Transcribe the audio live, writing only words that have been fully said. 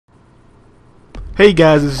Hey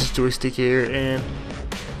guys, this is Joystick here, and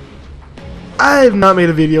I have not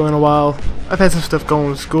made a video in a while. I've had some stuff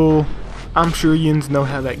going with school. I'm sure yins know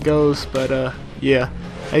how that goes, but yeah.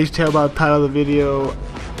 As you can tell by the title of the video,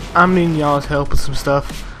 I'm needing y'all's help with some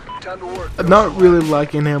stuff. I'm not really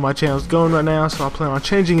liking how my channel's going right now, so I plan on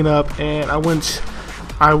changing it up, and I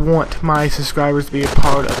want my subscribers to be a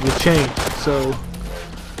part of the change. So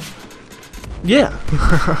yeah.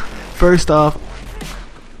 First off,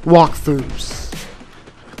 walkthroughs.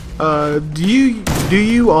 Do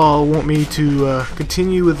you all want me to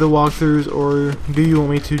continue with the walkthroughs, or do you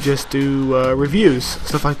want me to just do reviews,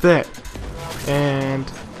 stuff like that? And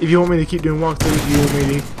if you want me to keep doing walkthroughs, you want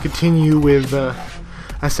me to continue with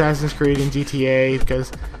Assassin's Creed and GTA,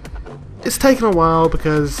 because it's taken a while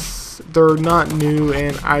because they're not new,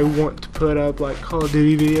 and I want to put up like Call of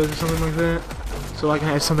Duty videos or something like that, so I can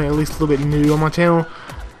have something at least a little bit new on my channel.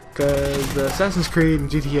 Because Assassin's Creed and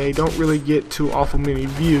GTA don't really get too awful many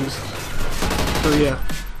views. So yeah.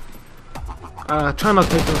 Try not to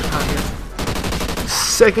take too much time here.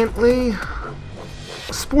 Secondly,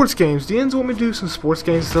 sports games. Do you want me to do some sports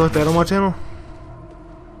games and stuff like that on my channel?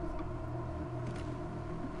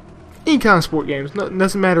 Any kind of sport games. No,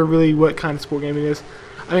 doesn't matter really what kind of sport game it is.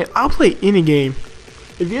 I mean, I'll play any game.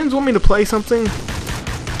 If you want me to play something,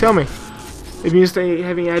 tell me. If you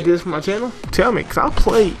have any ideas for my channel, tell me, because I'll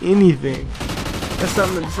play anything. That's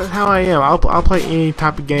how I am. I'll play any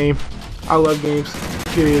type of game. I love games,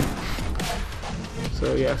 period.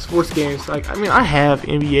 So yeah, sports games. Like, I mean, I have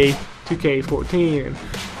NBA 2K14 and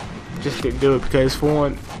just didn't do it because, for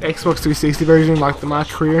one, Xbox 360 version, like the My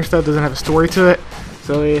Career and stuff, doesn't have a story to it,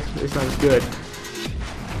 so it's not as good.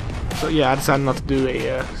 So yeah, I decided not to do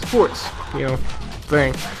a sports,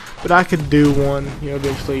 thing. But I could do one,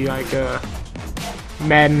 eventually, like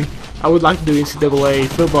Madden. I would like to do NCAA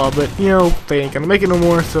football, but they ain't gonna make it no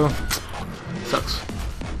more, so sucks.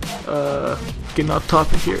 Getting off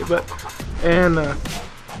topic here, but and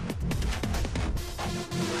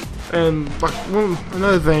like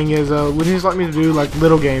another thing is would you just like me to do like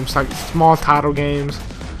little games, like small title games,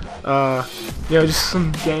 just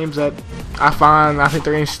some games that I think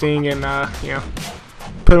they're interesting, and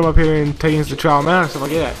put them up here and take into the trial amount and stuff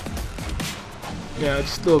like that. Yeah,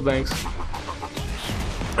 just little things.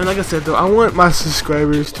 And like I said though, I want my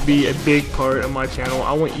subscribers to be a big part of my channel.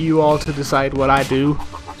 I want you all to decide what I do,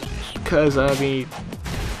 because I mean,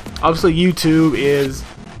 obviously YouTube is,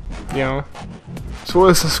 it's for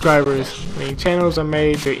the subscribers. I mean, channels are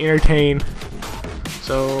made to entertain,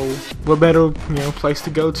 so what better place to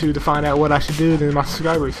go to find out what I should do than my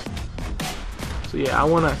subscribers. So yeah, I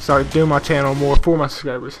want to start doing my channel more for my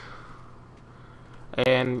subscribers.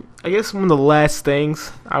 And I guess one of the last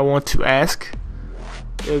things I want to ask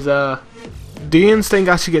is, do you think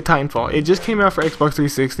I should get Titanfall? It just came out for Xbox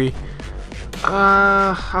 360.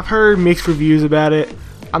 I've heard mixed reviews about it.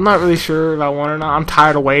 I'm not really sure if I want it or not. I'm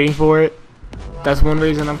tired of waiting for it. That's one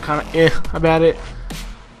reason I'm kind of about it.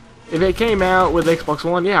 If it came out with Xbox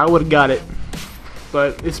One, yeah, I would have got it.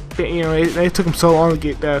 But it's been, it took them so long to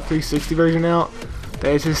get the 360 version out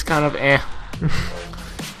that it's just kind of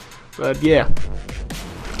But yeah.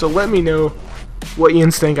 So let me know what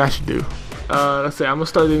yins think I should do. Let's say I'm gonna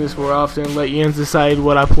start doing this more often. Let yins decide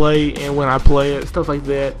what I play and when I play it, stuff like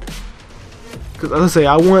that. Because as I say,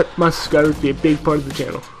 I want my subscribers to be a big part of the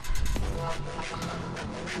channel.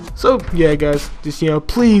 So yeah, guys, just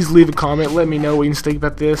please leave a comment. Let me know what you think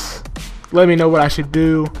about this. Let me know what I should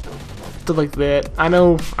do, stuff like that. I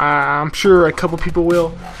know I'm sure a couple people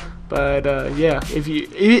will, but yeah, if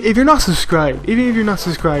you're not subscribed, even if you're not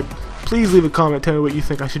subscribed, please leave a comment. Tell me what you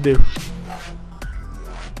think I should do.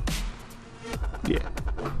 Yeah.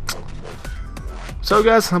 So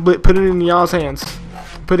guys, I'm putting it in y'all's hands.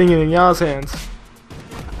 Putting it in y'all's hands.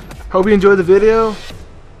 Hope you enjoyed the video.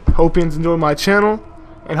 Hope you enjoyed my channel,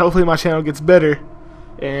 and hopefully my channel gets better.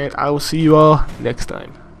 And I will see you all next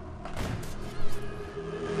time.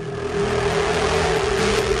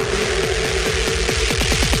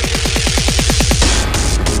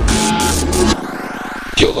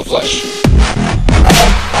 Kill the flesh.